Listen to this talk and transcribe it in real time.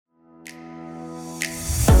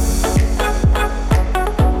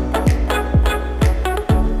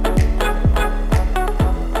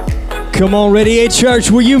Come on, Radiate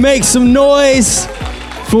Church, will you make some noise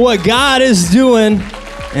for what God is doing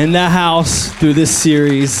in the house through this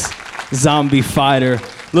series, Zombie Fighter.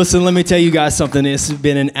 Listen, let me tell you guys something. It's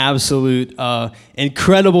been an absolute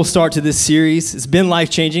incredible start to this series. It's been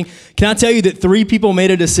life-changing. Can I tell you that 3 people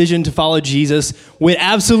made a decision to follow Jesus with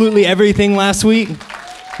absolutely everything last week?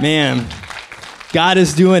 Man, God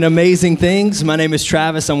is doing amazing things. My name is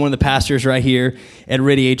Travis. I'm one of the pastors right here at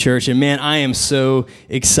Radiate Church. And man, I am so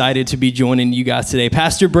excited to be joining you guys today.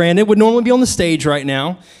 Pastor Brandon would normally be on the stage right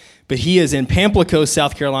now, but he is in Pamplico,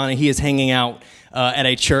 South Carolina. He is hanging out at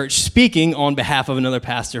a church speaking on behalf of another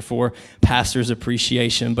pastor for Pastor's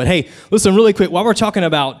Appreciation. But hey, listen really quick, while we're talking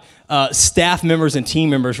about staff members and team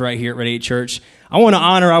members right here at Radiate Church, I want to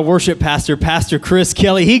honor our worship pastor, Pastor Chris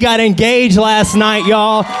Kelly. He got engaged last night,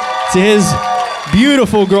 y'all, to his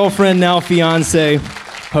beautiful girlfriend, now fiance,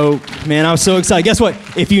 Hope. Man, I'm so excited. Guess what?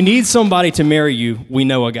 If you need somebody to marry you, we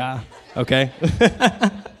know a guy, okay?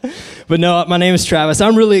 But no, my name is Travis.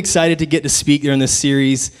 I'm really excited to get to speak during this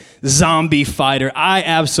series, Zombie Fighter. I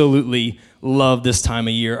absolutely love this time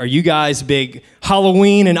of year. Are you guys big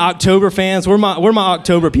Halloween and October fans? Where my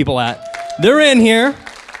October people at? They're in here.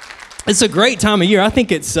 It's a great time of year. I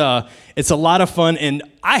think it's a lot of fun, and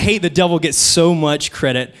I hate the devil gets so much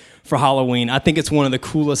credit for Halloween. I think it's one of the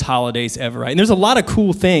coolest holidays ever, right? And there's a lot of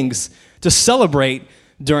cool things to celebrate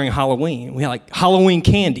during Halloween. We have like Halloween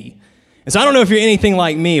candy. And so I don't know if you're anything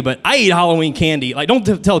like me, but I eat Halloween candy. Like, don't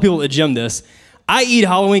tell people at the gym this. I eat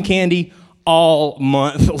Halloween candy all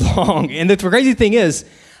month long. And the crazy thing is,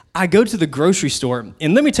 I go to the grocery store,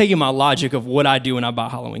 and let me tell you my logic of what I do when I buy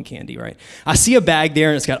Halloween candy, right? I see a bag there,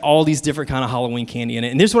 and it's got all these different kind of Halloween candy in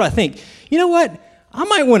it. And here's what I think. You know what? I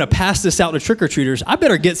might want to pass this out to trick-or-treaters. I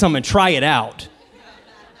better get some and try it out.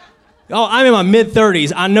 Oh, I'm in my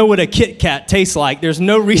mid-30s. I know what a Kit Kat tastes like. There's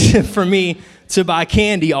no reason for me to buy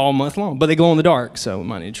candy all month long, but they glow in the dark, so we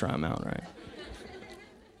might need to try them out, right?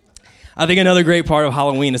 I think another great part of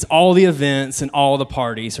Halloween is all the events and all the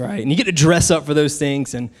parties, right? And you get to dress up for those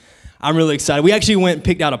things, and I'm really excited. We actually went and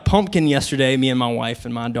picked out a pumpkin yesterday, me and my wife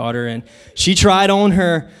and my daughter, and she tried on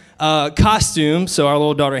her costume, so our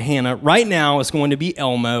little daughter Hannah. Right now it's going to be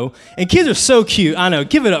Elmo, and kids are so cute. I know,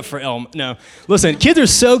 give it up for Elmo. No, listen, kids are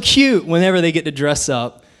so cute whenever they get to dress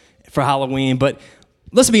up for Halloween, but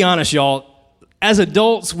let's be honest, y'all. As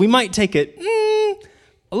adults, we might take it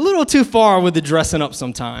a little too far with the dressing up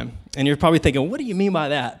sometime. And you're probably thinking, what do you mean by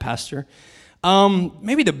that, Pastor?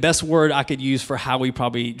 Maybe the best word I could use for how we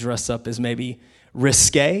probably dress up is maybe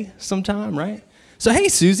risque sometime, right? So, hey,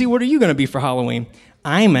 Susie, what are you going to be for Halloween?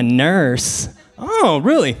 I'm a nurse. Oh,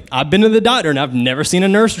 really? I've been to the doctor, and I've never seen a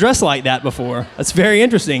nurse dress like that before. That's very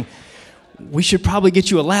interesting. We should probably get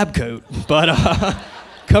you a lab coat, but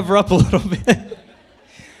cover up a little bit.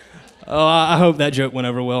 Oh, I hope that joke went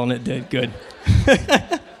over well, and it did. Good.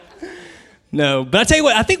 No, but I tell you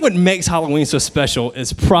what, I think what makes Halloween so special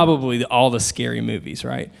is probably all the scary movies,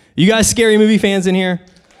 right? You guys scary movie fans in here?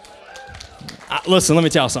 Listen, let me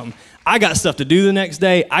tell you something. I got stuff to do the next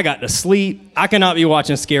day. I got to sleep. I cannot be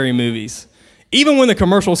watching scary movies. Even when the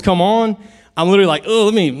commercials come on, I'm literally like, oh,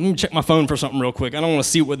 let me check my phone for something real quick. I don't want to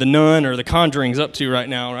see what the Nun or the Conjuring's up to right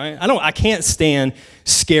now, right? I can't stand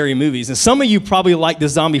scary movies. And some of you probably like the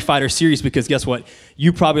Zombie Fighter series because guess what?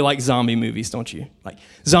 You probably like zombie movies, don't you? Like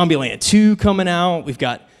Zombieland 2 coming out. We've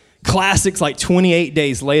got classics like 28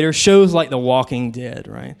 Days Later, shows like The Walking Dead,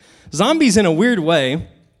 right? Zombies in a weird way,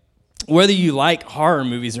 whether you like horror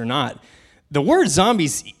movies or not, the word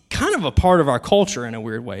zombie's kind of a part of our culture in a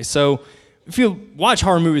weird way. So if you watch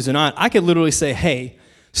horror movies or not, I could literally say, hey,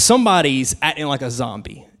 somebody's acting like a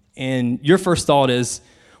zombie. And your first thought is,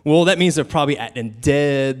 well, that means they're probably acting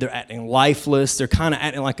dead, they're acting lifeless, they're kind of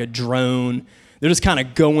acting like a drone, they're just kind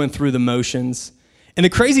of going through the motions. And the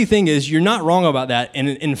crazy thing is, you're not wrong about that. And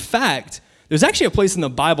in fact, there's actually a place in the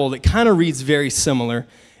Bible that kind of reads very similar,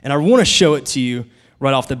 and I want to show it to you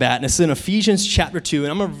right off the bat. And it's in Ephesians chapter 2,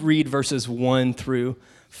 and I'm going to read verses 1 through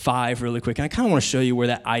 5 really quick, and I kind of want to show you where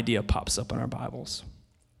that idea pops up in our Bibles.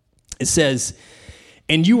 It says,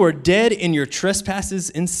 "And you are dead in your trespasses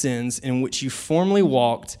and sins in which you formerly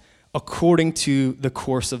walked according to the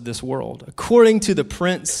course of this world, according to the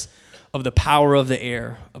prince of the power of the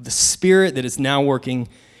air, of the spirit that is now working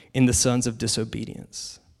in the sons of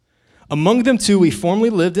disobedience. Among them too we formerly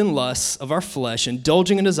lived in lusts of our flesh,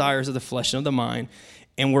 indulging in desires of the flesh and of the mind,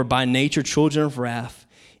 and were by nature children of wrath,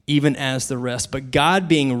 even as the rest. But God,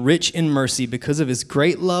 being rich in mercy, because of his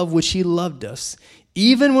great love which he loved us,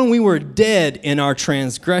 even when we were dead in our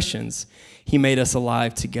transgressions, he made us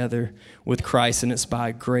alive together with Christ, and it's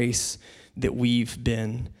by grace that we've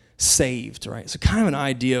been saved, right? So kind of an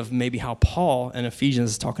idea of maybe how Paul in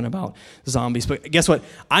Ephesians is talking about zombies. But guess what?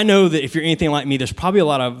 I know that if you're anything like me, there's probably a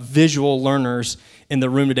lot of visual learners in the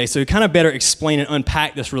room today. So you kind of better explain and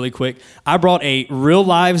unpack this really quick. I brought a real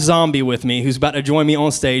live zombie with me who's about to join me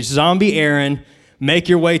on stage. Zombie Aaron, make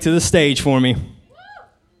your way to the stage for me.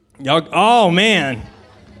 Y'all, oh man.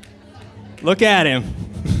 Look at him.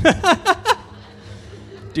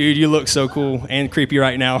 Dude, you look so cool and creepy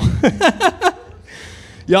right now.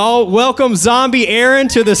 Y'all, welcome Zombie Aaron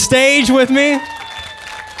to the stage with me.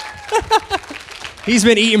 He's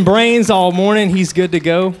been eating brains all morning. He's good to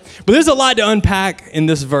go. But there's a lot to unpack in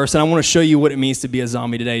this verse, and I want to show you what it means to be a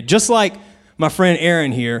zombie today. Just like my friend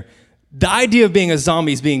Aaron here, the idea of being a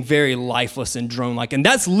zombie is being very lifeless and drone-like. And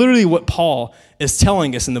that's literally what Paul is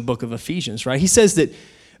telling us in the book of Ephesians, right? He says that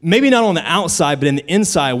maybe not on the outside, but in the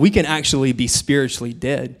inside, we can actually be spiritually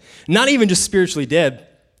dead. Not even just spiritually dead,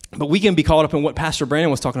 but we can be caught up in what Pastor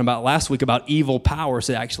Brandon was talking about last week about evil powers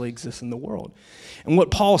that actually exist in the world. And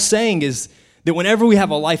what Paul's saying is that whenever we have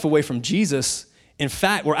a life away from Jesus, in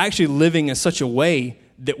fact, we're actually living in such a way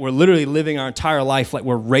that we're literally living our entire life like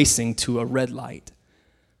we're racing to a red light.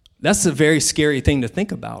 That's a very scary thing to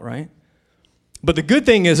think about, right? But the good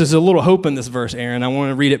thing is there's a little hope in this verse, Aaron. I want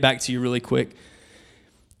to read it back to you really quick.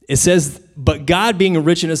 It says, but God, being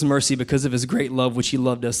rich in his mercy because of his great love, which he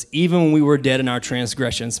loved us, even when we were dead in our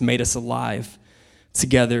transgressions, made us alive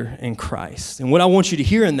together in Christ. And what I want you to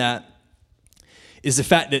hear in that is the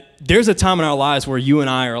fact that there's a time in our lives where you and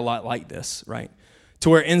I are a lot like this, right? To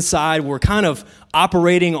where inside we're kind of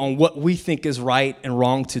operating on what we think is right and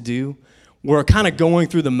wrong to do. We're kind of going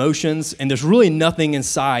through the motions, and there's really nothing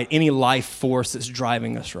inside, any life force that's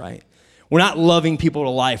driving us, right? We're not loving people to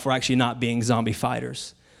life. We're actually not being zombie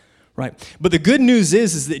fighters. Right? But the good news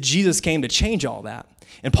is that Jesus came to change all that.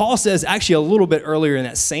 And Paul says actually a little bit earlier in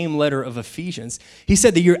that same letter of Ephesians, he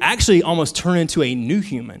said that you're actually almost turned into a new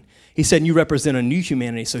human. He said you represent a new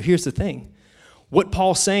humanity. So here's the thing. What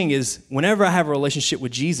Paul's saying is whenever I have a relationship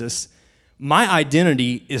with Jesus, my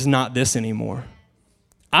identity is not this anymore.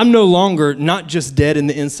 I'm no longer not just dead in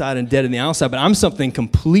the inside and dead in the outside, but I'm something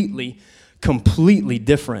completely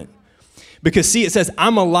different. Because see, it says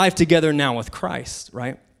I'm alive together now with Christ,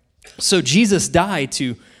 right? So Jesus died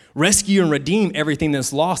to rescue and redeem everything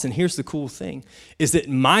that's lost. And here's the cool thing, is that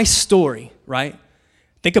my story, right?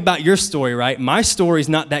 Think about your story, right? My story is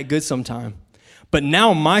not that good sometime. But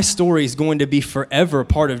now my story is going to be forever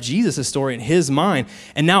part of Jesus' story in his mind.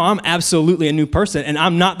 And now I'm absolutely a new person. And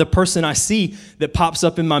I'm not the person I see that pops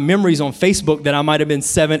up in my memories on Facebook that I might have been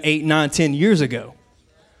 7, 8, 9, 10 years ago.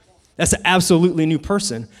 That's an absolutely new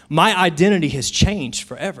person. My identity has changed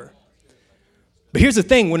forever. But here's the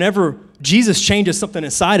thing, whenever Jesus changes something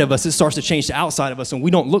inside of us, it starts to change the outside of us, and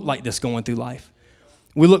we don't look like this going through life.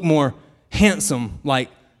 We look more handsome like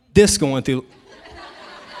this going through.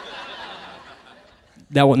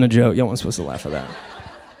 That wasn't a joke. Y'all weren't supposed to laugh at that.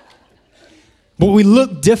 But we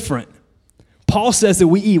look different. Paul says that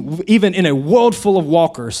we even in a world full of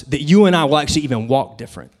walkers, that you and I will actually even walk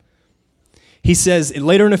different. He says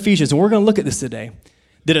later in Ephesians, and we're going to look at this today,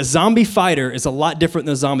 that a zombie fighter is a lot different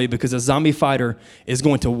than a zombie because a zombie fighter is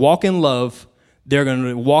going to walk in love, they're going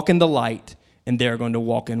to walk in the light, and they're going to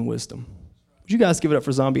walk in wisdom. Would you guys give it up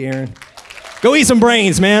for Zombie Aaron? Go eat some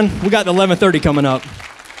brains, man. We got the 11:30 coming up.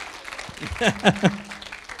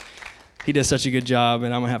 He does such a good job,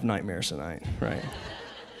 and I'm going to have nightmares tonight, right?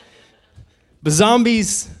 But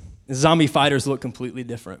zombie fighters look completely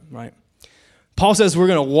different, right? Paul says we're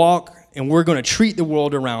going to walk and we're going to treat the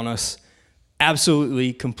world around us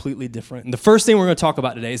absolutely, completely different. And the first thing we're going to talk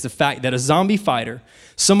about today is the fact that a zombie fighter,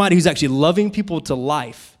 somebody who's actually loving people to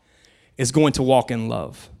life, is going to walk in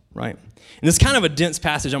love, right? And it's kind of a dense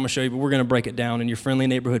passage I'm going to show you, but we're going to break it down, and your friendly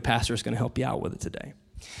neighborhood pastor is going to help you out with it today.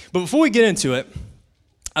 But before we get into it,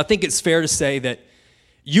 I think it's fair to say that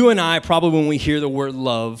you and I, probably when we hear the word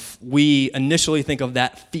love, we initially think of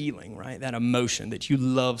that feeling, right? That emotion that you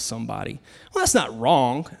love somebody. Well, that's not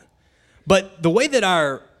wrong. But the way that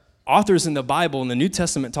our authors in the Bible in the New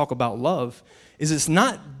Testament talk about love is it's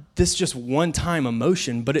not this just one-time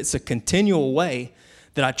emotion, but it's a continual way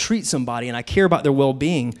that I treat somebody and I care about their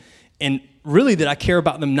well-being, and really that I care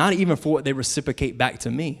about them not even for what they reciprocate back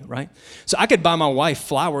to me, right? So I could buy my wife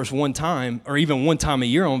flowers one time or even one time a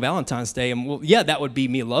year on Valentine's Day, and well, yeah, that would be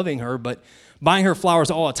me loving her, but buying her flowers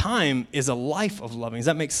all the time is a life of loving. Does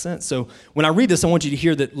that make sense? So when I read this, I want you to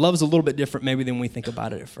hear that love is a little bit different maybe than we think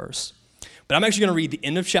about it at first. But I'm actually going to read the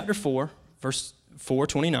end of chapter 4, verse 4,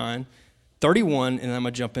 29, 31, and then I'm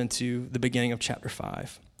going to jump into the beginning of chapter 5.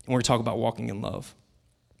 And we're going to talk about walking in love.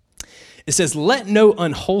 It says, "Let no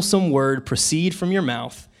unwholesome word proceed from your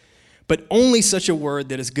mouth, but only such a word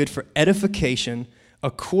that is good for edification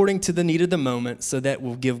according to the need of the moment, so that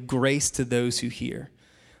will give grace to those who hear.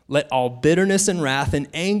 Let all bitterness and wrath and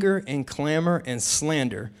anger and clamor and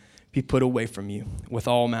slander be put away from you with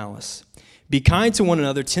all malice. Be kind to one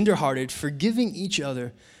another, tenderhearted, forgiving each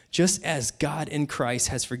other, just as God in Christ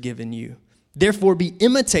has forgiven you. Therefore, be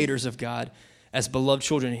imitators of God as beloved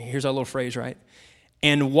children. Here's our little phrase, right?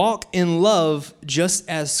 And walk in love, just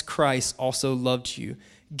as Christ also loved you,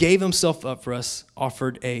 gave himself up for us,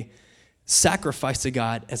 offered a sacrifice to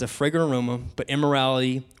God as a fragrant aroma, but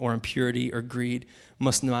immorality or impurity or greed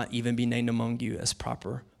must not even be named among you as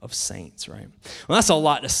proper of saints, right? Well, that's a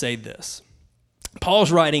lot to say this. Paul's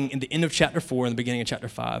writing in the end of chapter 4 and the beginning of chapter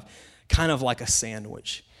 5, kind of like a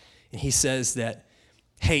sandwich. And he says that,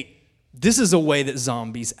 hey, this is a way that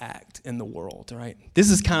zombies act in the world, right? This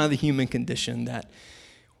is kind of the human condition, that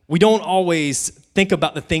we don't always think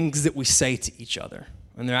about the things that we say to each other,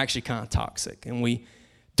 and they're actually kind of toxic. And we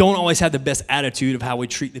don't always have the best attitude of how we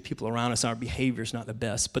treat the people around us. Our behavior is not the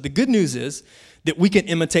best. But the good news is that we can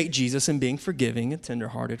imitate Jesus in being forgiving and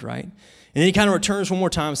tenderhearted, right? And then he kind of returns one more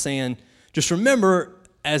time saying, just remember,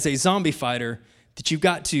 as a zombie fighter, that you've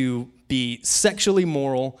got to be sexually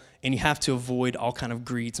moral, and you have to avoid all kind of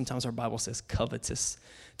greed. Sometimes our Bible says covetous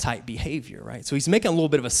type behavior, right? So he's making a little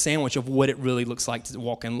bit of a sandwich of what it really looks like to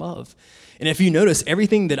walk in love. And if you notice,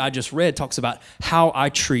 everything that I just read talks about how I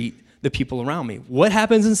treat the people around me. What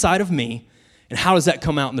happens inside of me, and how does that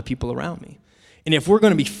come out in the people around me? And if we're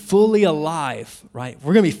going to be fully alive, right?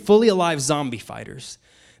 We're going to be fully alive zombie fighters,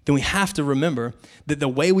 then we have to remember that the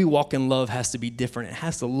way we walk in love has to be different. It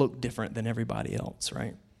has to look different than everybody else,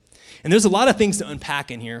 right? And there's a lot of things to unpack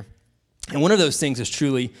in here. And one of those things is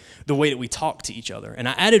truly the way that we talk to each other. And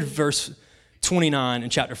I added verse 29 in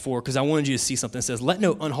chapter 4 because I wanted you to see something that says, let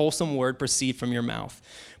no unwholesome word proceed from your mouth,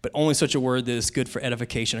 but only such a word that is good for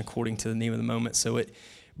edification according to the need of the moment, so it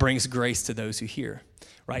brings grace to those who hear.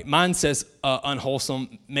 Right? Mine says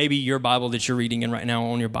unwholesome. Maybe your Bible that you're reading in right now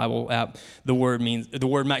on your Bible app, the word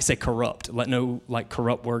might say corrupt. Let no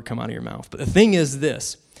corrupt word come out of your mouth. But the thing is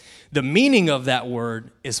this, the meaning of that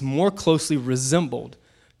word is more closely resembled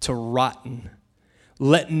to rotten.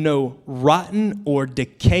 Let no rotten or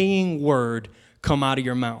decaying word come out of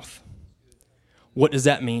your mouth. What does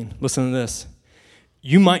that mean? Listen to this.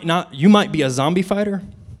 You might be a zombie fighter,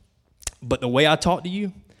 but the way I talk to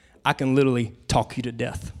you, I can literally talk you to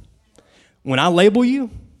death. When I label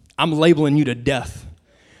you, I'm labeling you to death.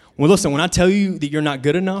 Well, listen, when I tell you that you're not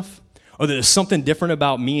good enough, or that there's something different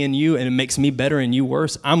about me and you and it makes me better and you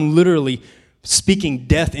worse, I'm literally speaking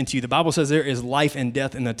death into you. The Bible says there is life and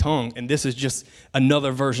death in the tongue, and this is just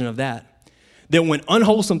another version of that. That when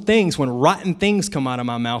unwholesome things, when rotten things come out of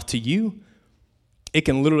my mouth to you, it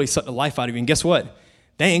can literally suck the life out of you. And guess what?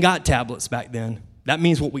 They ain't got tablets back then. That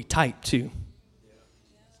means what we type too.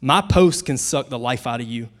 My post can suck the life out of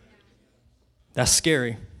you. That's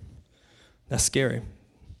scary. That's scary.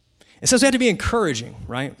 It says we have to be encouraging,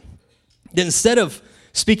 right? That instead of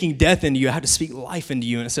speaking death into you, I have to speak life into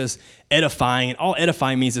you. And it says edifying. And all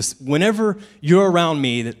edifying means is whenever you're around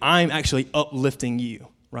me, that I'm actually uplifting you,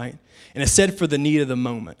 right? And it's said for the need of the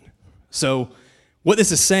moment. So what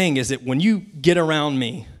this is saying is that when you get around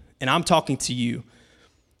me and I'm talking to you,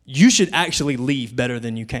 you should actually leave better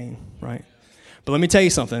than you came, right? But let me tell you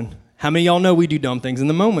something. How many of y'all know we do dumb things in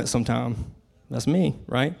the moment sometime? That's me,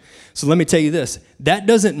 right? So let me tell you this. That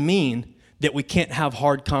doesn't mean that we can't have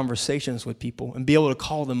hard conversations with people and be able to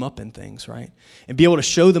call them up in things, right? And be able to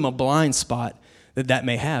show them a blind spot that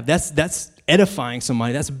may have. That's edifying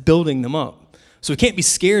somebody. That's building them up. So we can't be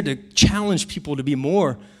scared to challenge people to be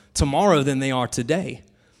more tomorrow than they are today.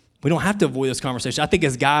 We don't have to avoid this conversation. I think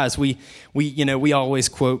as guys, we always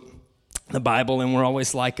quote the Bible, and we're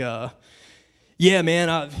always like, yeah,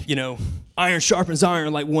 man, iron sharpens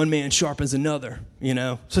iron like one man sharpens another.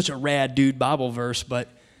 Such a rad dude Bible verse, but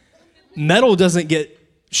metal doesn't get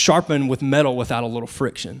sharpened with metal without a little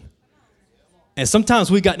friction. And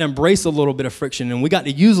sometimes we got to embrace a little bit of friction, and we got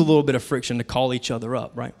to use a little bit of friction to call each other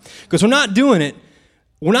up, right? Because we're not doing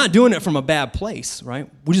it from a bad place, right?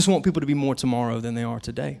 We just want people to be more tomorrow than they are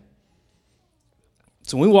today.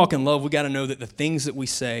 So when we walk in love, we got to know that the things that we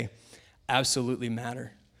say absolutely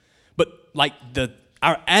matter. But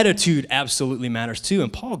our attitude absolutely matters too.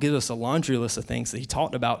 And Paul gives us a laundry list of things that he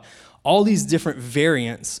talked about, all these different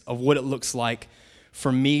variants of what it looks like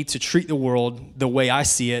for me to treat the world the way I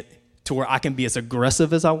see it, to where I can be as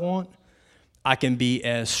aggressive as I want, I can be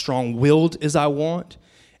as strong-willed as I want,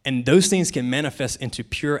 and those things can manifest into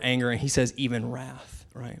pure anger, and he says even wrath,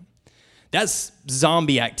 right? That's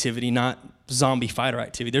zombie activity, not zombie fighter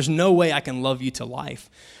activity. There's no way I can love you to life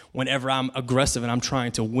whenever I'm aggressive and I'm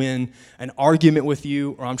trying to win an argument with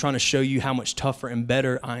you, or I'm trying to show you how much tougher and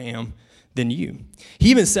better I am than you.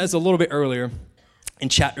 He even says a little bit earlier in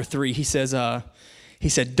chapter 3, he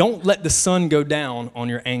said, don't let the sun go down on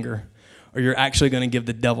your anger, or you're actually going to give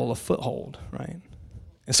the devil a foothold, right?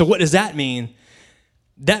 And so what does that mean?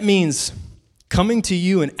 That means coming to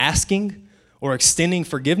you and asking or extending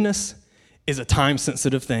forgiveness is a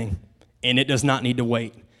time-sensitive thing, and it does not need to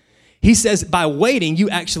wait. He says by waiting, you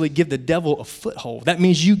actually give the devil a foothold. That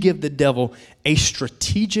means you give the devil a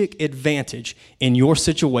strategic advantage in your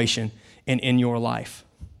situation and in your life.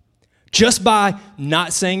 Just by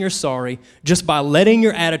not saying you're sorry, just by letting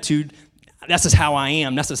your attitude, that's just how I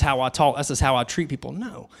am, that's just how I talk, that's just how I treat people.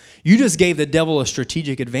 No. You just gave the devil a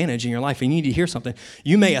strategic advantage in your life, and you need to hear something.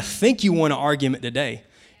 You may think you won an argument today,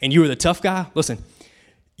 and you were the tough guy. Listen,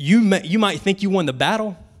 you might think you won the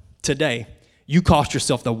battle today. You cost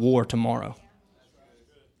yourself the war tomorrow.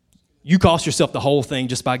 You cost yourself the whole thing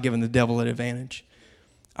just by giving the devil an advantage.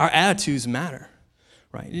 Our attitudes matter,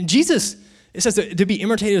 right? And Jesus, it says that to be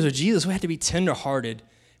imitators of Jesus, we have to be tenderhearted.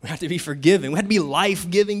 We have to be forgiving. We have to be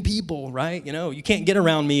life-giving people, right? You know, you can't get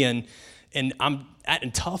around me and I'm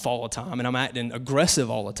acting tough all the time and I'm acting aggressive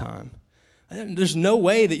all the time. There's no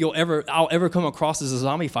way that I'll ever come across as a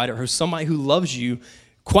zombie fighter or somebody who loves you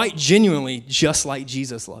quite genuinely just like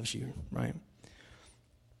Jesus loves you, right?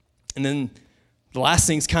 And then the last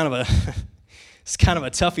thing's kind of it's kind of a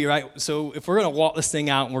toughie, right? So if we're going to walk this thing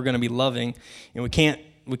out and we're going to be loving, and we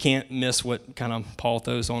can't miss what kind of Paul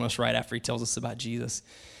throws on us right after he tells us about Jesus.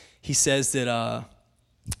 He says that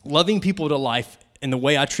loving people to life and the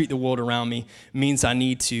way I treat the world around me means I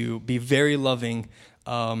need to be very loving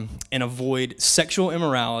and avoid sexual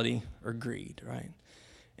immorality or greed, right?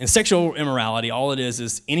 And sexual immorality, all it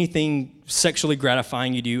is anything sexually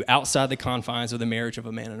gratifying you do outside the confines of the marriage of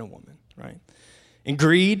a man and a woman, right? And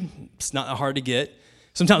greed, it's not hard to get.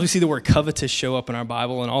 Sometimes we see the word covetous show up in our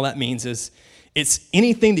Bible, and all that means is it's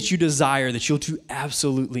anything that you desire that you'll do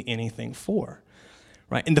absolutely anything for,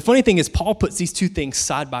 right? And the funny thing is Paul puts these two things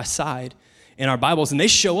side by side in our Bibles, and they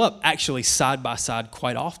show up actually side by side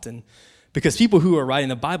quite often because people who are writing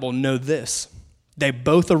the Bible know this. They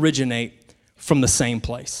both originate from the same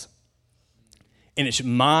place. And it's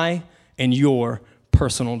my and your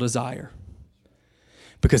personal desire.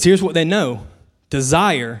 Because here's what they know.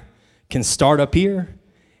 Desire can start up here,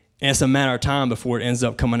 and it's a matter of time before it ends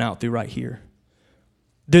up coming out through right here.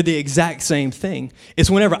 They're the exact same thing. It's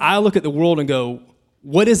whenever I look at the world and go,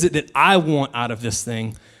 what is it that I want out of this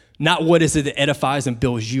thing? Not what is it that edifies and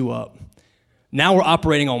builds you up. Now we're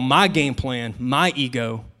operating on my game plan, my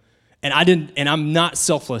ego, and I'm not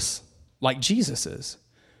selfless like Jesus is,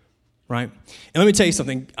 right? And let me tell you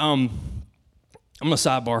something. I'm going to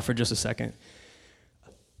sidebar for just a second.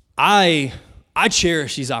 I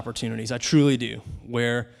cherish these opportunities. I truly do,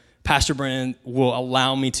 where Pastor Brandon will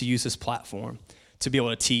allow me to use this platform to be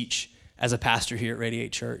able to teach as a pastor here at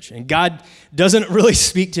Radiate Church. And God doesn't really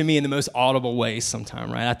speak to me in the most audible ways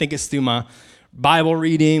sometimes, right? I think it's through my Bible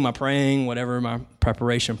reading, my praying, whatever, my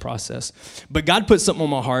preparation process. But God put something on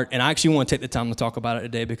my heart, and I actually want to take the time to talk about it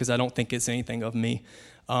today because I don't think it's anything of me.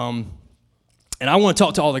 And I want to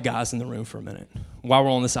talk to all the guys in the room for a minute while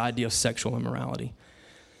we're on this idea of sexual immorality.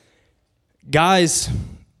 Guys,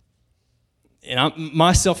 and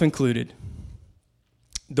myself included,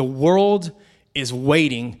 the world is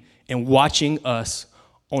waiting and watching us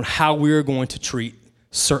on how we're going to treat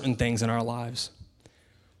certain things in our lives.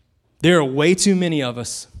 There are way too many of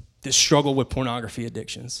us that struggle with pornography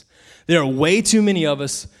addictions. There are way too many of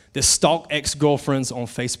us that stalk ex-girlfriends on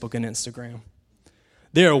Facebook and Instagram.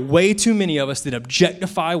 There are way too many of us that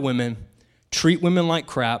objectify women, treat women like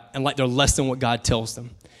crap, and like they're less than what God tells them.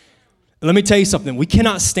 And let me tell you something. We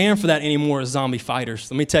cannot stand for that anymore as zombie fighters.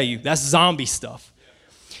 Let me tell you, that's zombie stuff.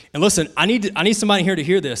 And listen, I need somebody here to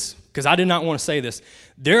hear this because I did not want to say this.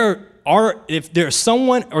 If there's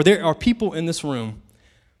someone or there are people in this room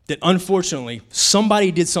that unfortunately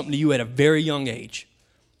somebody did something to you at a very young age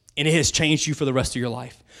and it has changed you for the rest of your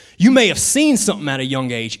life. You may have seen something at a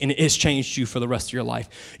young age and it has changed you for the rest of your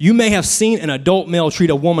life. You may have seen an adult male treat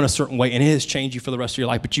a woman a certain way and it has changed you for the rest of your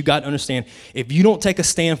life. But you got to understand, if you don't take a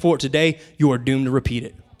stand for it today, you are doomed to repeat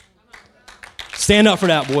it. Stand up for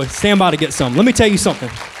that, boy. Stand by to get some. Let me tell you something.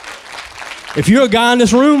 If you're a guy in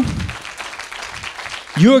this room,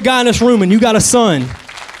 and you got a son,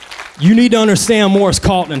 you need to understand more is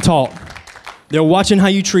caught than taught. They're watching how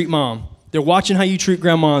you treat mom. They're watching how you treat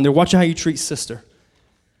grandma. And they're watching how you treat sister.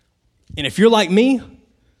 And if you're like me,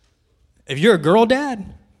 if you're a girl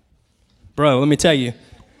dad, bro, let me tell you,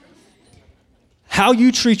 how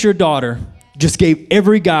you treat your daughter just gave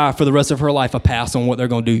every guy for the rest of her life a pass on what they're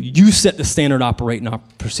going to do. You set the standard operating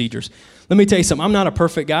procedures. Let me tell you something. I'm not a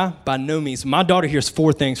perfect guy, by no means. My daughter hears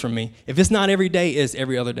 4 things from me. If it's not every day, it's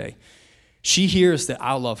every other day. She hears that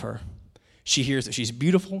I love her. She hears that she's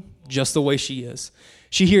beautiful just the way she is.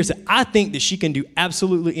 She hears that I think that she can do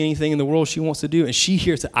absolutely anything in the world she wants to do, and she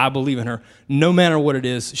hears that I believe in her no matter what it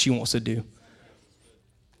is she wants to do.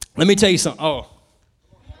 Let me tell you something. Oh,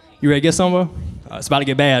 you ready to get some? It's about to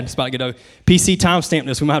get bad. It's about to get over. PC timestamp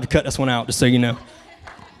this. We might have to cut this one out just so you know.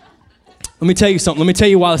 Let me tell you something. Let me tell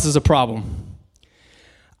you why this is a problem.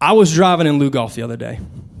 I was driving in Lugoff the other day,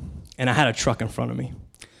 and I had a truck in front of me.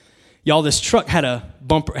 Y'all, this truck had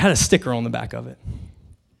a sticker on the back of it.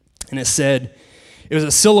 And it was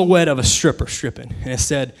a silhouette of a stripper stripping. And it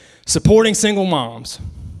said, supporting single moms.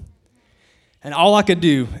 And all I could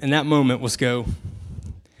do in that moment was go,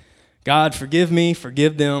 God, forgive me,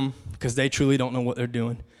 forgive them, because they truly don't know what they're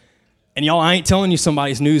doing. And y'all, I ain't telling you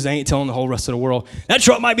somebody's news. I ain't telling the whole rest of the world. That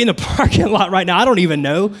truck might be in the parking lot right now. I don't even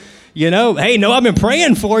know. Hey, no, I've been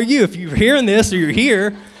praying for you. If you're hearing this or you're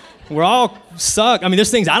here, we're all suck. I mean,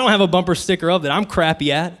 there's things I don't have a bumper sticker of that I'm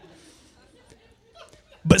crappy at.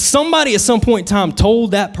 But somebody at some point in time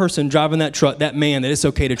told that person driving that truck, that man, that it's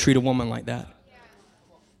okay to treat a woman like that.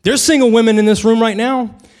 There's single women in this room right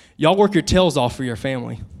now. Y'all work your tails off for your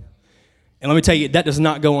family. And let me tell you, that does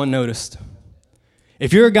not go unnoticed.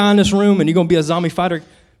 If you're a guy in this room and you're going to be a zombie fighter,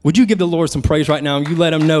 would you give the Lord some praise right now and you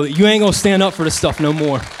let him know that you ain't going to stand up for this stuff no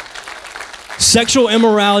more? Sexual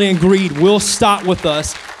immorality and greed will stop with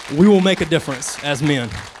us. We will make a difference as men.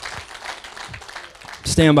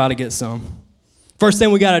 Stand by to get some. First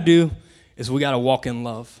thing we got to do is we got to walk in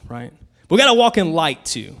love, right? We got to walk in light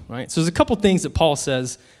too, right? So there's a couple things that Paul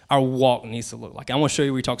says our walk needs to look like. I want to show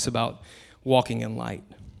you where he talks about walking in light.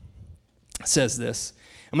 It says this.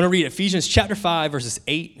 I'm going to read Ephesians chapter 5, verses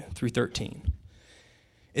 8 through 13.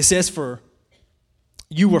 It says, for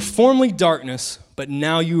you were formerly darkness, but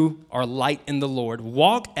now you are light in the Lord.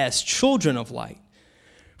 Walk as children of light.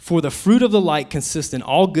 For the fruit of the light consists in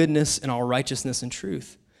all goodness and all righteousness and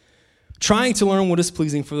truth. Trying to learn what is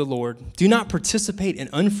pleasing for the Lord, do not participate in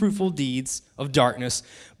unfruitful deeds of darkness,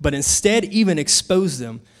 but instead even expose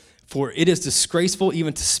them. For it is disgraceful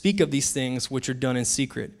even to speak of these things which are done in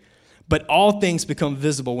secret. But all things become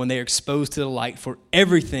visible when they are exposed to the light, for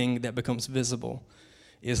everything that becomes visible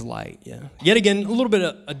is light. Yeah. Yet again, a little bit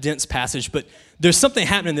of a dense passage, but there's something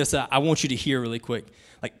happening in this that I want you to hear really quick.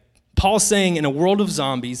 Like Paul's saying, in a world of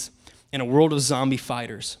zombies, in a world of zombie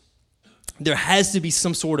fighters, there has to be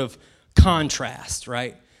some sort of contrast,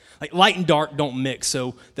 right? Like light and dark don't mix,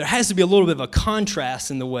 so there has to be a little bit of a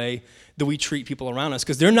contrast in the way that we treat people around us,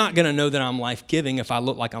 because they're not going to know that I'm life-giving if I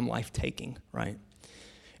look like I'm life-taking, right?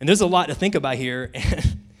 And there's a lot to think about here,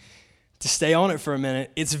 and to stay on it for a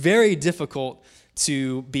minute, it's very difficult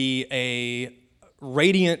to be a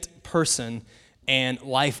radiant person and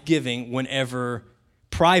life-giving whenever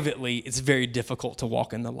privately it's very difficult to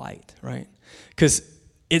walk in the light, right? Because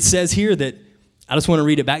it says here that, I just want to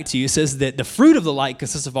read it back to you. It says that the fruit of the light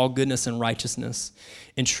consists of all goodness and righteousness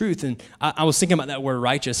and truth. And I was thinking about that word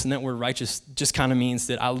righteous, and that word righteous just kind of means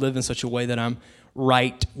that I live in such a way that I'm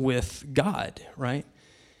right with God, right?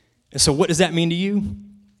 And so what does that mean to you?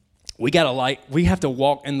 We have to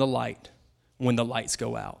walk in the light when the lights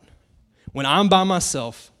go out. When I'm by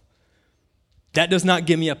myself, that does not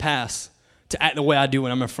give me a pass to act the way I do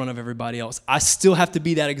when I'm in front of everybody else. I still have to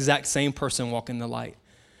be that exact same person walking the light.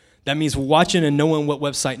 That means watching and knowing what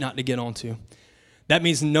website not to get onto. That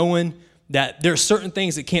means knowing that there are certain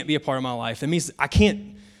things that can't be a part of my life. That means I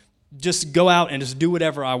can't just go out and just do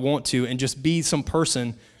whatever I want to and just be some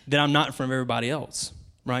person that I'm not in front of everybody else,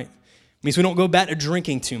 right? It means we don't go back to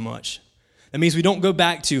drinking too much. That means we don't go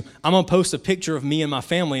back to, I'm going to post a picture of me and my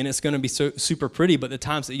family and it's going to be so super pretty, but the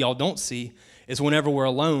times that y'all don't see is whenever we're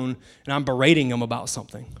alone and I'm berating them about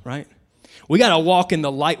something, right? We got to walk in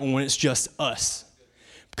the light when it's just us.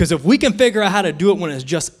 Because if we can figure out how to do it when it's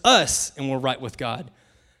just us and we're right with God,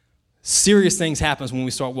 serious things happen when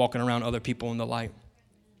we start walking around other people in the light.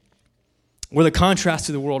 We're the contrast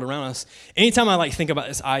to the world around us. Anytime I think about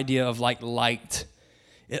this idea of light,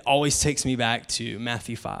 it always takes me back to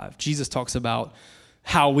Matthew 5. Jesus talks about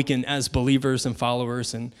how we can, as believers and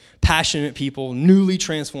followers and passionate people, newly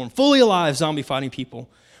transformed, fully alive, zombie fighting people,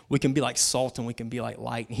 we can be like salt and we can be like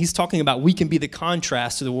light. And he's talking about we can be the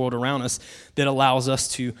contrast to the world around us that allows us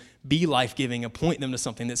to be life-giving and point them to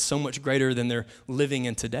something that's so much greater than they're living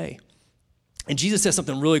in today. And Jesus says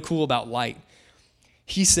something really cool about light.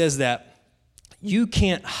 He says that you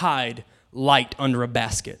can't hide light under a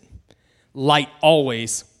basket. Light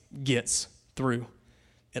always gets through.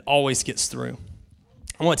 It always gets through.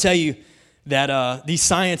 I want to tell you, that these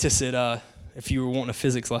scientists at, if you were wanting a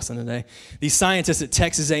physics lesson today, these scientists at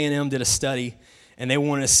Texas A&M did a study, and they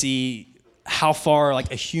wanted to see how far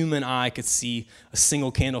like a human eye could see a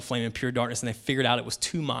single candle flame in pure darkness, and they figured out it was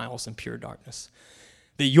 2 miles in pure darkness.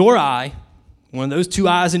 That your eye, one of those 2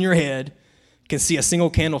 eyes in your head, can see a single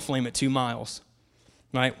candle flame at 2 miles,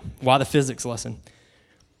 right? Why the physics lesson?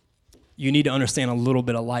 You need to understand a little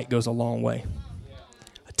bit of light goes a long way.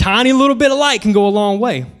 A tiny little bit of light can go a long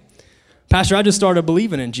way. Pastor, I just started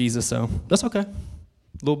believing in Jesus, so that's okay. A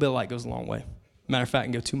little bit of light goes a long way. Matter of fact, it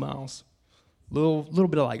can go 2 miles. Little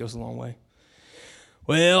bit of light goes a long way.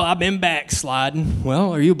 Well, I've been backsliding.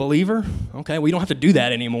 Well, are you a believer? Okay, well, you don't have to do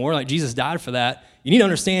that anymore. Like, Jesus died for that. You need to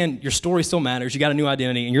understand your story still matters. You got a new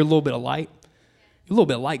identity, and your little bit of light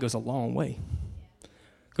goes a long way.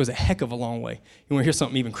 It goes a heck of a long way. You want to hear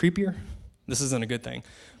something even creepier? This isn't a good thing.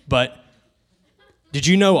 But did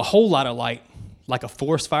you know a whole lot of light, like a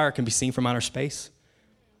forest fire, can be seen from outer space?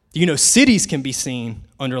 Do you know cities can be seen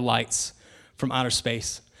under lights from outer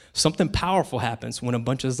space? Something powerful happens when a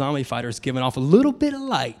bunch of zombie fighters giving off a little bit of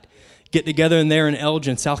light get together, and they're in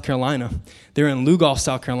Elgin, South Carolina. They're in Lugoff,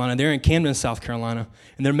 South Carolina. They're in Camden, South Carolina,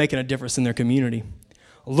 and they're making a difference in their community.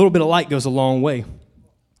 A little bit of light goes a long way.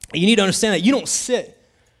 And you need to understand that you don't sit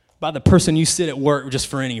by the person you sit at work just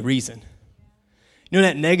for any reason. You know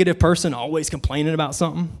that negative person always complaining about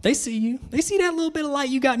something? They see you. They see that little bit of light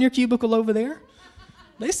you got in your cubicle over there.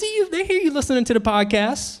 They see you. They hear you listening to the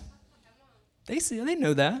podcast. They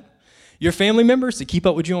know that. Your family members that keep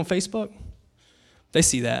up with you on Facebook, they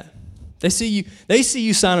see that. They see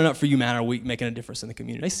you signing up for You Matter Week, making a difference in the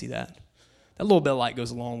community. They see that. That little bit of light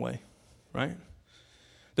goes a long way, right?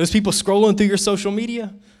 Those people scrolling through your social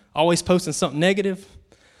media, always posting something negative.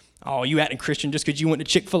 Oh, you acting Christian just because you went to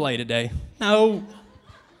Chick-fil-A today. No.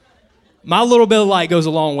 My little bit of light goes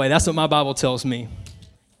a long way. That's what my Bible tells me.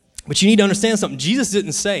 But you need to understand something. Jesus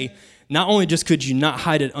didn't say, not only just could you not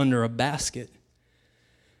hide it under a basket,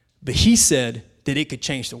 but he said that it could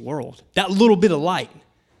change the world. That little bit of light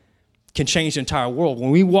can change the entire world.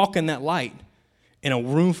 When we walk in that light in a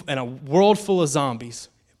room, in a world full of zombies,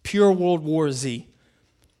 pure World War Z,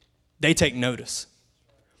 they take notice.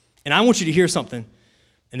 And I want you to hear something,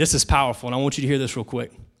 and this is powerful, and I want you to hear this real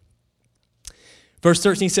quick. Verse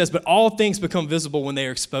 13 says, but all things become visible when they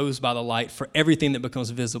are exposed by the light, for everything that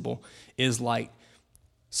becomes visible is light.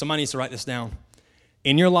 Somebody needs to write this down.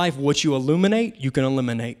 In your life, what you illuminate, you can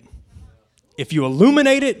eliminate. If you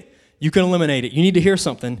illuminate it, you can eliminate it. You need to hear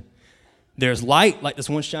something. There's light, like this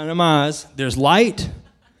one shining in my eyes. There's light,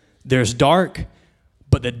 there's dark,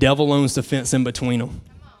 but the devil owns the fence in between them.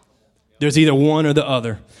 There's either one or the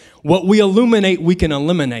other. What we illuminate, we can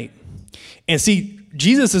eliminate. And see,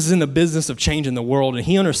 Jesus is in the business of changing the world, and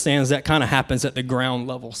he understands that kind of happens at the ground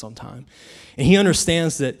level sometime. And he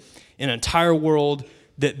understands that in an entire world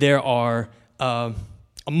that there are a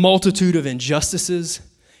multitude of injustices.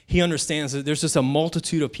 He understands that there's just a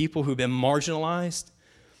multitude of people who've been marginalized,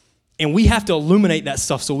 and we have to illuminate that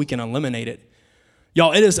stuff so we can eliminate it.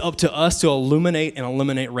 Y'all, it is up to us to illuminate and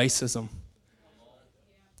eliminate racism.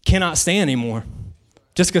 Cannot stand anymore.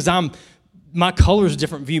 Just because my color's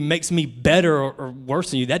different view makes me better or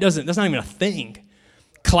worse than you. That's not even a thing.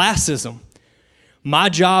 Classism. My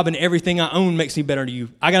job and everything I own makes me better than you.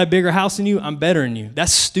 I got a bigger house than you, I'm better than you.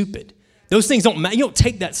 That's stupid. Those things don't matter. You don't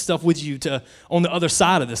take that stuff with you to on the other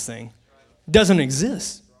side of this thing. It doesn't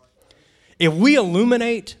exist. If we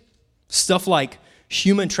illuminate stuff like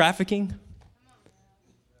human trafficking,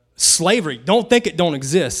 slavery, don't think it don't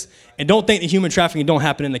exist. And don't think that human trafficking don't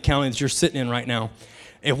happen in the county that you're sitting in right now.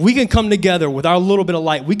 If we can come together with our little bit of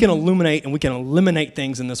light, we can illuminate and we can eliminate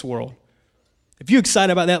things in this world. If you're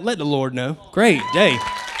excited about that, let the Lord know. Great. Hey,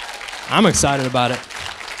 I'm excited about it.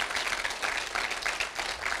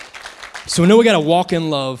 So we know we got to walk in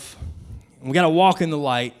love, and we got to walk in the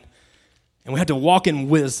light, and we have to walk in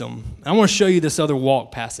wisdom. And I want to show you this other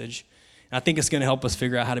walk passage, and I think it's going to help us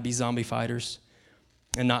figure out how to be zombie fighters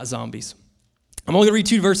and not zombies. I'm only going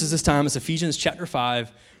to read 2 verses this time. It's Ephesians chapter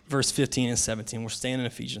 5, verse 15 and 17. We're staying in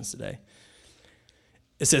Ephesians today.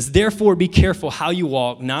 It says, therefore be careful how you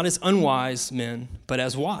walk, not as unwise men, but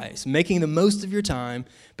as wise, making the most of your time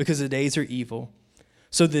because the days are evil.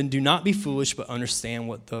 So then do not be foolish, but understand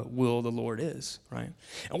what the will of the Lord is, right?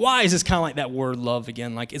 And wise is kind of like that word love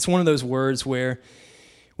again. Like it's one of those words where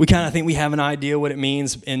we kind of think we have an idea what it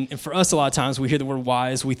means. And for us, a lot of times we hear the word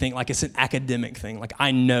wise, we think like it's an academic thing. Like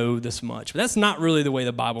I know this much. But that's not really the way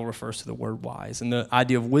the Bible refers to the word wise. And the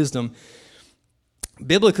idea of wisdom,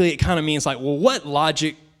 biblically, it kind of means like, well, what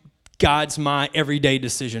logic guides my everyday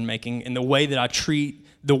decision making and the way that I treat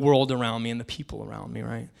the world around me and the people around me,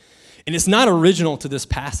 right? And it's not original to this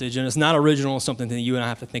passage, and it's not original to something that you and I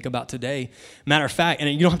have to think about today. Matter of fact, and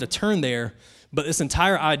you don't have to turn there, but this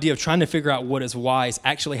entire idea of trying to figure out what is wise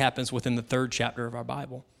actually happens within the 3rd chapter of our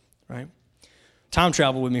Bible, right? Time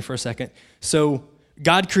travel with me for a second. So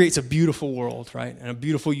God creates a beautiful world, right? And a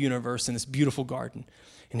beautiful universe and this beautiful garden.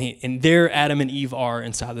 And there Adam and Eve are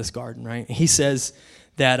inside this garden, right? And he says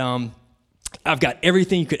that I've got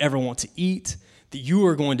everything you could ever want to eat, that you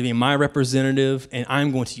are going to be my representative, and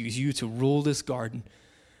I'm going to use you to rule this garden.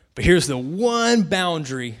 But here's the one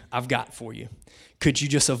boundary I've got for you. Could you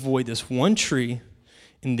just avoid this one tree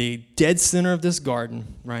in the dead center of this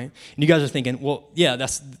garden, right? And you guys are thinking, well, yeah,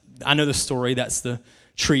 I know the story. That's the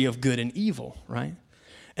tree of good and evil, right?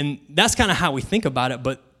 And that's kind of how we think about it,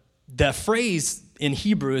 but the phrase in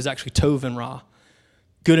Hebrew is actually tov and ra.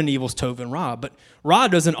 Good and evil is tov and ra. But ra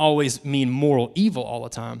doesn't always mean moral evil all the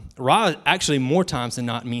time. Ra actually more times than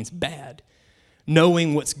not means bad.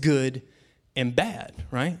 Knowing what's good and bad,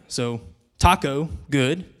 right? So taco,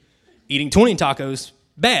 good. Eating 20 tacos,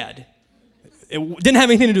 bad. It didn't have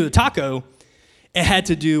anything to do with the taco. It had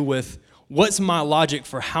to do with what's my logic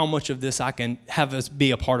for how much of this I can have as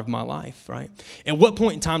be a part of my life, right? At what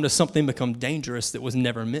point in time does something become dangerous that was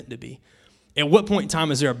never meant to be? At what point in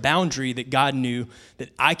time is there a boundary that God knew that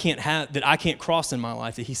I can't cross in my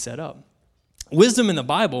life that he set up? Wisdom in the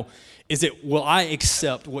Bible is that will I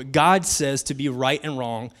accept what God says to be right and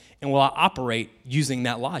wrong, and will I operate using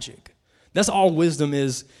that logic? That's all wisdom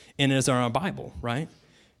is in our Bible, right?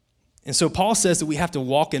 And so Paul says that we have to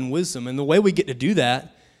walk in wisdom, and the way we get to do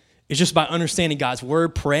that is just by understanding God's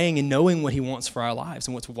word, praying, and knowing what he wants for our lives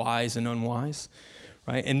and what's wise and unwise,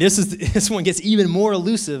 right? And this one gets even more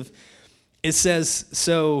elusive. It says,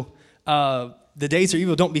 the days are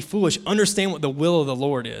evil, don't be foolish, understand what the will of the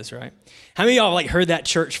Lord is, right? How many of y'all heard that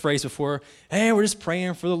church phrase before? Hey, we're just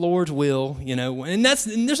praying for the Lord's will, and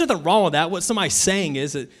there's nothing wrong with that. What somebody's saying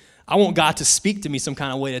is that I want God to speak to me some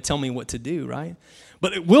kind of way to tell me what to do, right?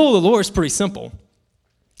 But the will of the Lord is pretty simple.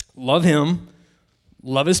 Love him,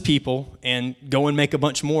 love his people, and go and make a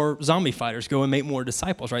bunch more zombie fighters, go and make more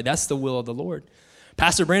disciples, right? That's the will of the Lord.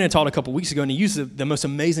 Pastor Brandon taught a couple weeks ago, and he used the most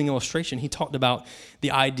amazing illustration. He talked about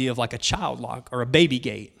the idea of like a child lock or a baby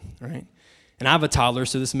gate, right? And I have a toddler,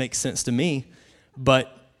 so this makes sense to me.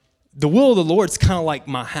 But the will of the Lord is kind of like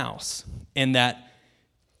my house, in that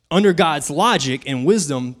under God's logic and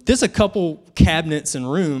wisdom, there's a couple cabinets and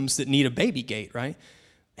rooms that need a baby gate, right?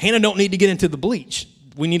 Hannah don't need to get into the bleach.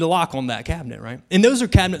 We need a lock on that cabinet, right? And those are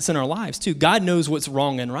cabinets in our lives too. God knows what's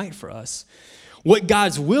wrong and right for us. What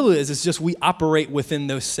God's will is just we operate within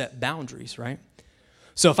those set boundaries, right?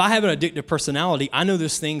 So if I have an addictive personality, I know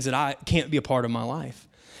there's things that I can't be a part of my life.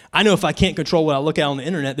 I know if I can't control what I look at on the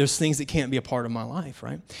internet, there's things that can't be a part of my life,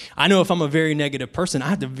 right? I know if I'm a very negative person, I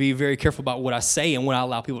have to be very careful about what I say and what I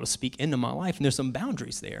allow people to speak into my life. And there's some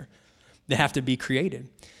boundaries there that have to be created.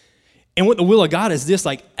 And what the will of God is this,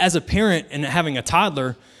 like as a parent and having a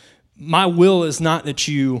toddler, my will is not that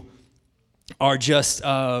you are just,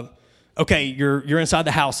 okay, you're inside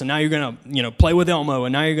the house and now you're going to, play with Elmo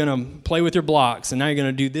and now you're going to play with your blocks and now you're going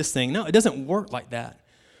to do this thing. No, it doesn't work like that.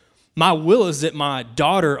 My will is that my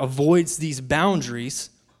daughter avoids these boundaries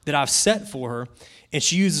that I've set for her, and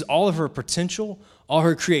she uses all of her potential, all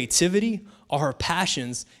her creativity, all her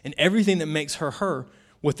passions, and everything that makes her her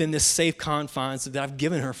within this safe confines that I've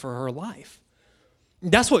given her for her life.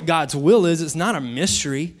 That's what God's will is. It's not a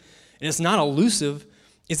mystery, and it's not elusive.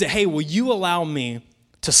 It's that, hey, will you allow me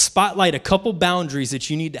to spotlight a couple boundaries that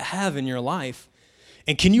you need to have in your life,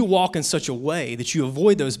 and can you walk in such a way that you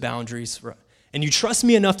avoid those boundaries, and you trust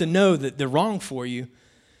me enough to know that they're wrong for you,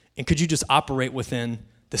 and could you just operate within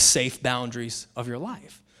the safe boundaries of your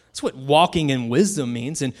life? That's what walking in wisdom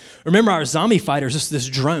means. And remember, our zombie fighter is just this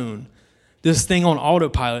drone, this thing on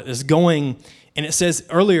autopilot that's going, and it says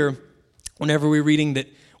earlier, whenever we're reading that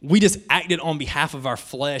we just acted on behalf of our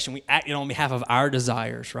flesh and we acted on behalf of our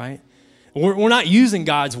desires, right? We're not using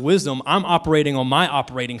God's wisdom. I'm operating on my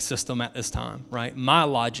operating system at this time, right? My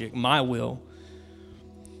logic, my will.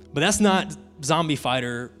 But that's not zombie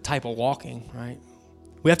fighter type of walking, right?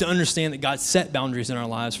 We have to understand that God set boundaries in our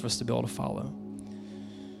lives for us to be able to follow.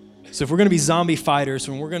 So if we're going to be zombie fighters,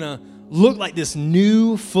 when we're going to look like this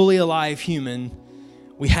new, fully alive human,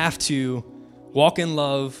 we have to walk in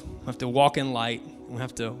love, we have to walk in light, and we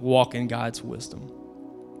have to walk in God's wisdom.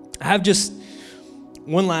 I have just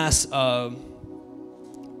one last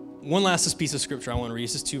piece of scripture I want to read.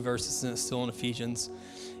 It's just 2 verses, and it's still in Ephesians.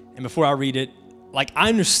 And before I read it, I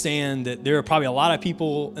understand that there are probably a lot of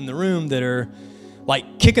people in the room that are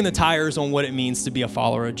kicking the tires on what it means to be a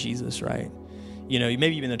follower of Jesus, right?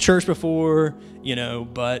 Maybe you've been to church before,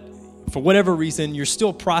 but for whatever reason, you're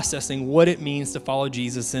still processing what it means to follow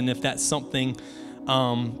Jesus and if that's something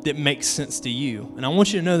that makes sense to you. And I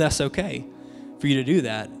want you to know that's okay for you to do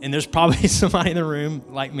that. And there's probably somebody in the room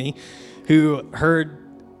like me who heard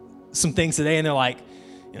some things today and they're like,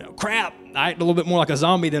 crap, I act a little bit more like a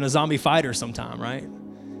zombie than a zombie fighter sometime, right?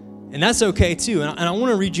 And that's okay too. And I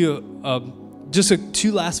want to read you just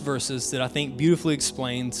two last verses that I think beautifully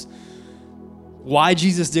explains why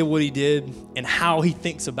Jesus did what he did and how he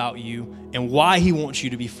thinks about you and why he wants you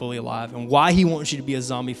to be fully alive and why he wants you to be a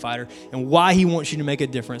zombie fighter and why he wants you to make a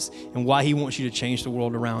difference and why he wants you to change the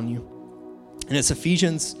world around you. And it's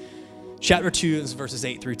Ephesians chapter 2, verses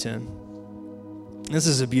 8 through 10. This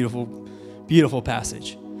is a beautiful, beautiful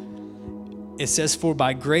passage. It says, "For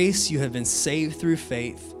by grace you have been saved through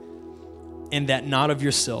faith, and that not of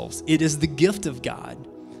yourselves. It is the gift of God,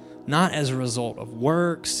 not as a result of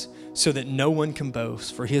works, so that no one can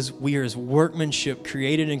boast. For we are his workmanship,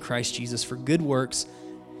 created in Christ Jesus for good works,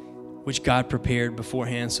 which God prepared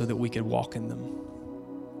beforehand so that we could walk in them."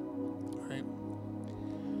 Right?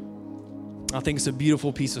 I think it's a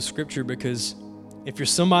beautiful piece of scripture because if you're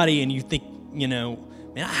somebody and you think, man,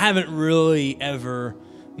 I haven't really ever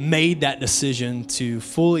made that decision to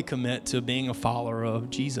fully commit to being a follower of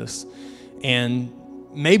Jesus. And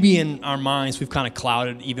maybe in our minds, we've kind of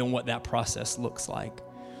clouded even what that process looks like.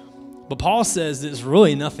 But Paul says there's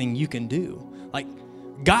really nothing you can do. Like,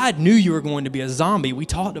 God knew you were going to be a zombie. We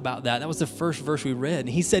talked about that. That was the first verse we read. And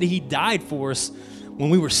he said he died for us when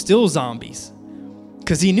we were still zombies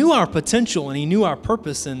because he knew our potential and he knew our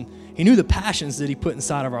purpose and he knew the passions that he put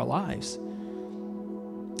inside of our lives.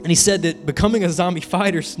 And he said that becoming a zombie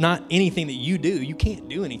fighter is not anything that you do. You can't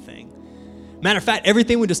do anything. Matter of fact,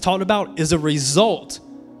 everything we just talked about is a result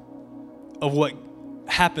of what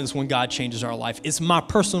happens when God changes our life. It's my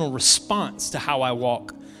personal response to how I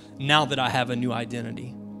walk now that I have a new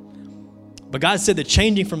identity. But God said that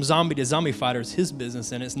changing from zombie to zombie fighter is his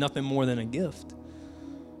business and it's nothing more than a gift,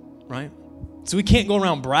 right? So we can't go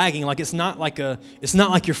around bragging like it's not like your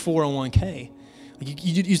 401k.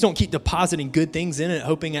 You just don't keep depositing good things in it,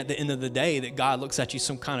 hoping at the end of the day that God looks at you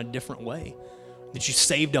some kind of different way, that you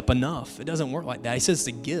saved up enough. It doesn't work like that. He says it's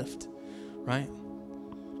a gift, right?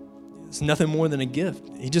 It's nothing more than a gift.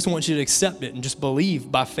 He just wants you to accept it and just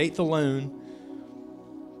believe by faith alone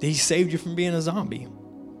that he saved you from being a zombie.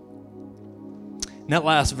 And that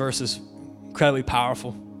last verse is incredibly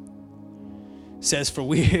powerful. It says, "For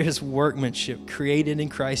we are his workmanship, created in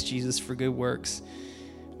Christ Jesus for good works,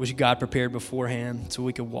 which God prepared beforehand so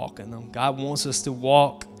we could walk in them." God wants us to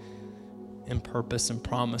walk in purpose and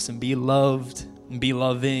promise and be loved and be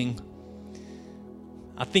loving.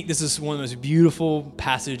 I think this is one of the most beautiful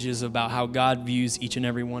passages about how God views each and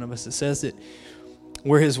every one of us. It says that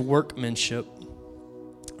we're his workmanship,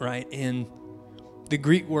 right? And the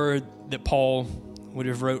Greek word that Paul would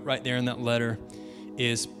have wrote right there in that letter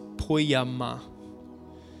is poiema.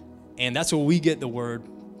 And that's where we get the word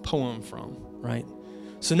poem from, right?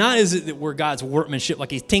 So not is it that we're God's workmanship,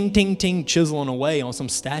 like he's ting, ting, ting, chiseling away on some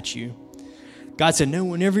statue. God said, no,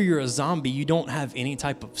 whenever you're a zombie, you don't have any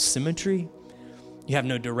type of symmetry. You have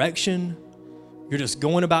no direction. You're just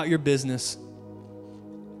going about your business.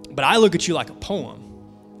 But I look at you like a poem.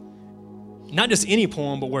 Not just any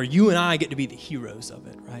poem, but where you and I get to be the heroes of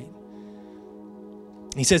it, right?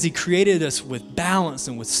 He says he created us with balance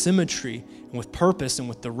and with symmetry and with purpose and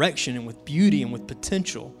with direction and with beauty and with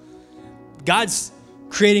potential. God's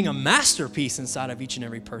creating a masterpiece inside of each and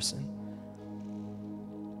every person.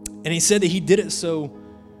 And he said that he did it so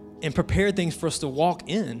and prepared things for us to walk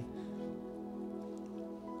in.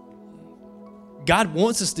 God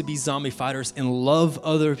wants us to be zombie fighters and love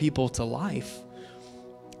other people to life.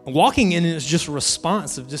 Walking in is just a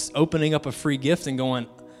response of just opening up a free gift and going,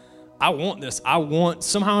 I want this. I want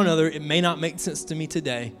somehow or another, it may not make sense to me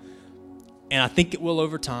today, and I think it will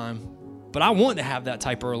over time, but I want to have that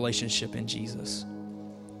type of relationship in Jesus.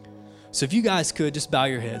 So if you guys could just bow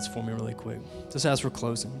your heads for me really quick, just as we're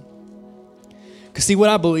closing. Because see, what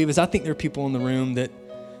I believe is I think there are people in the room that,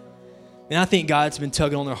 and I think God's been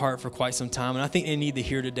tugging on their heart for quite some time, and I think they need to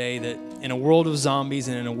hear today that in a world of zombies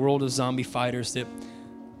and in a world of zombie fighters, that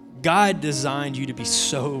God designed you to be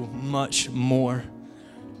so much more,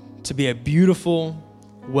 to be a beautiful,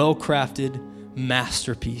 well-crafted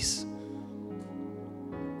masterpiece.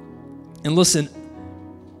 And listen,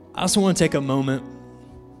 I also want to take a moment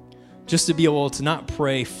just to be able to not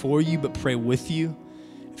pray for you, but pray with you.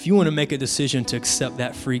 If you want to make a decision to accept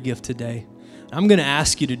that free gift today, I'm going to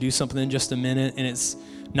ask you to do something in just a minute, and it's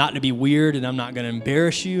not to be weird, and I'm not going to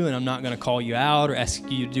embarrass you, and I'm not going to call you out or ask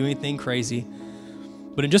you to do anything crazy.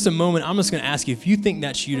 But in just a moment, I'm just going to ask you, if you think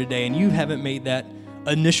that's you today and you haven't made that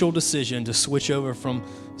initial decision to switch over from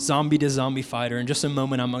zombie to zombie fighter, in just a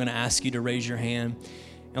moment, I'm going to ask you to raise your hand.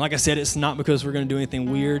 And like I said, it's not because we're going to do anything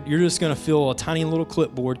weird. You're just going to feel a tiny little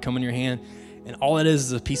clipboard come in your hand. And all it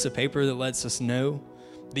is a piece of paper that lets us know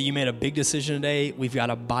that you made a big decision today. We've got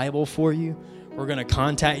a Bible for you. We're going to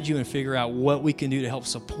contact you and figure out what we can do to help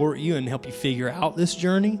support you and help you figure out this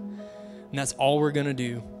journey. And that's all we're going to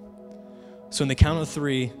do. So in the count of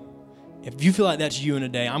 3, if you feel like that's you in a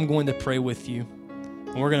day, I'm going to pray with you.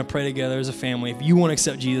 And we're going to pray together as a family. If you want to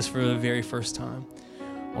accept Jesus for the very first time,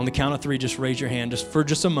 on the count of 3, just raise your hand just for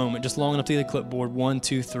just a moment, just long enough to get the clipboard. 1,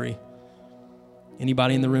 2, 3.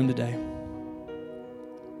 Anybody in the room today?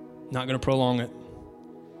 Not going to prolong it.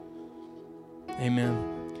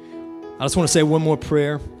 Amen. I just want to say one more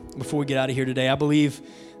prayer before we get out of here today. I believe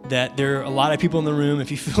that there are a lot of people in the room. If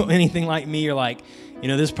you feel anything like me, you're like,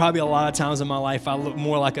 there's probably a lot of times in my life I look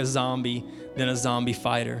more like a zombie than a zombie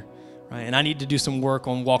fighter, right? And I need to do some work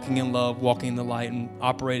on walking in love, walking in the light, and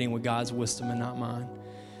operating with God's wisdom and not mine.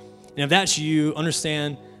 And if that's you,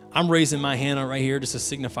 understand, I'm raising my hand up right here just to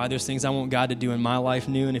signify there's things I want God to do in my life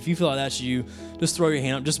new. And if you feel like that's you, just throw your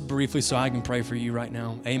hand up just briefly so I can pray for you right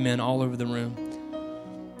now. Amen. All over the room.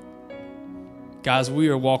 Guys, we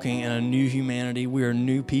are walking in a new humanity. We are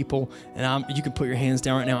new people. And you can put your hands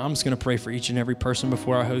down right now. I'm just going to pray for each and every person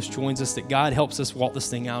before our host joins us, that God helps us walk this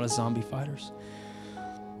thing out as zombie fighters.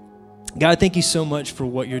 God, thank you so much for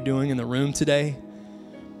what you're doing in the room today.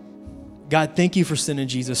 God, thank you for sending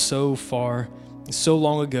Jesus so far, so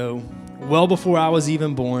long ago, well before I was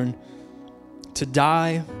even born, to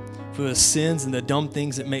die for the sins and the dumb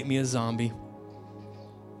things that make me a zombie.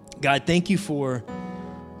 God, thank you for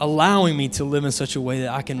allowing me to live in such a way that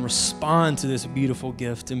I can respond to this beautiful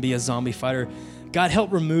gift and be a zombie fighter. God,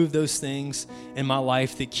 help remove those things in my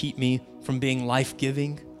life that keep me from being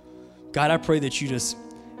life-giving. God, I pray that you just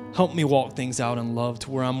help me walk things out in love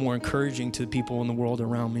to where I'm more encouraging to the people in the world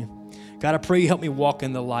around me. God, I pray you help me walk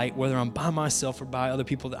in the light, whether I'm by myself or by other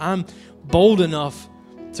people, that I'm bold enough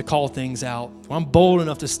to call things out. I'm bold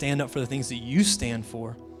enough to stand up for the things that you stand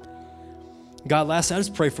for. God, lastly, I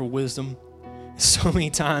just pray for wisdom. So many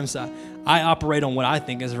times I operate on what I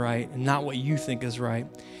think is right and not what you think is right.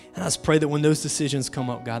 And I just pray that when those decisions come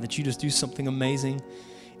up, God, that you just do something amazing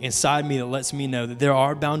inside me that lets me know that there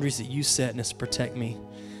are boundaries that you set and it's to protect me.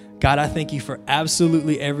 God, I thank you for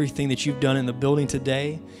absolutely everything that you've done in the building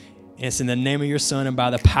today. And it's in the name of your Son and by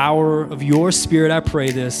the power of your Spirit I pray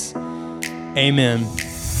this. Amen.